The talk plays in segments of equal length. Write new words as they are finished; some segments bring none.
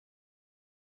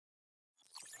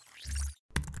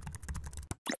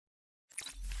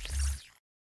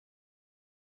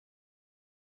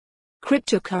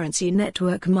Cryptocurrency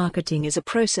network marketing is a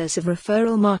process of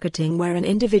referral marketing where an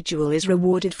individual is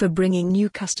rewarded for bringing new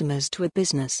customers to a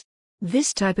business.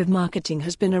 This type of marketing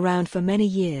has been around for many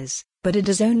years, but it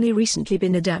has only recently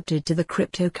been adapted to the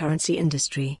cryptocurrency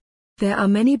industry. There are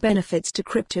many benefits to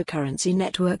cryptocurrency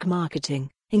network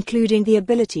marketing, including the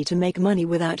ability to make money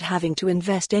without having to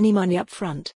invest any money up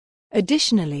front.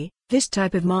 Additionally, this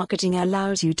type of marketing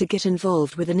allows you to get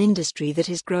involved with an industry that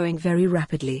is growing very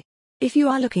rapidly. If you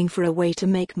are looking for a way to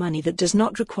make money that does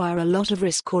not require a lot of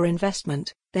risk or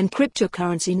investment, then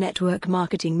cryptocurrency network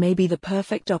marketing may be the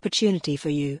perfect opportunity for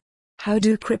you. How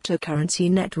do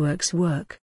cryptocurrency networks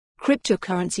work?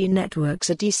 Cryptocurrency networks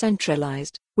are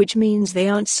decentralized, which means they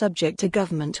aren't subject to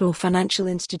government or financial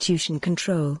institution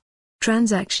control.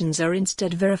 Transactions are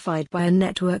instead verified by a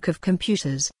network of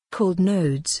computers, called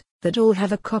nodes, that all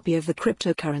have a copy of the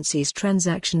cryptocurrency's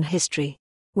transaction history.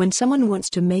 When someone wants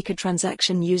to make a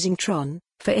transaction using Tron,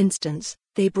 for instance,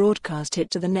 they broadcast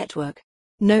it to the network.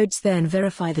 Nodes then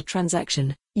verify the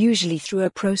transaction, usually through a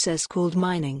process called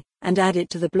mining, and add it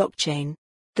to the blockchain.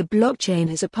 The blockchain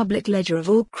is a public ledger of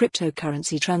all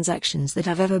cryptocurrency transactions that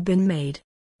have ever been made.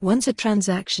 Once a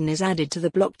transaction is added to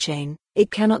the blockchain,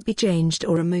 it cannot be changed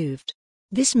or removed.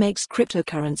 This makes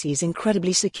cryptocurrencies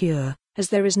incredibly secure, as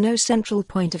there is no central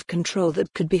point of control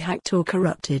that could be hacked or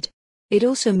corrupted. It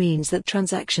also means that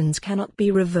transactions cannot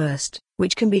be reversed,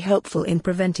 which can be helpful in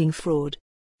preventing fraud.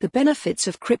 The benefits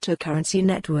of cryptocurrency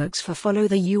networks. Follow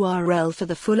the URL for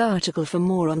the full article. For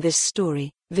more on this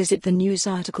story, visit the news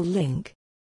article link.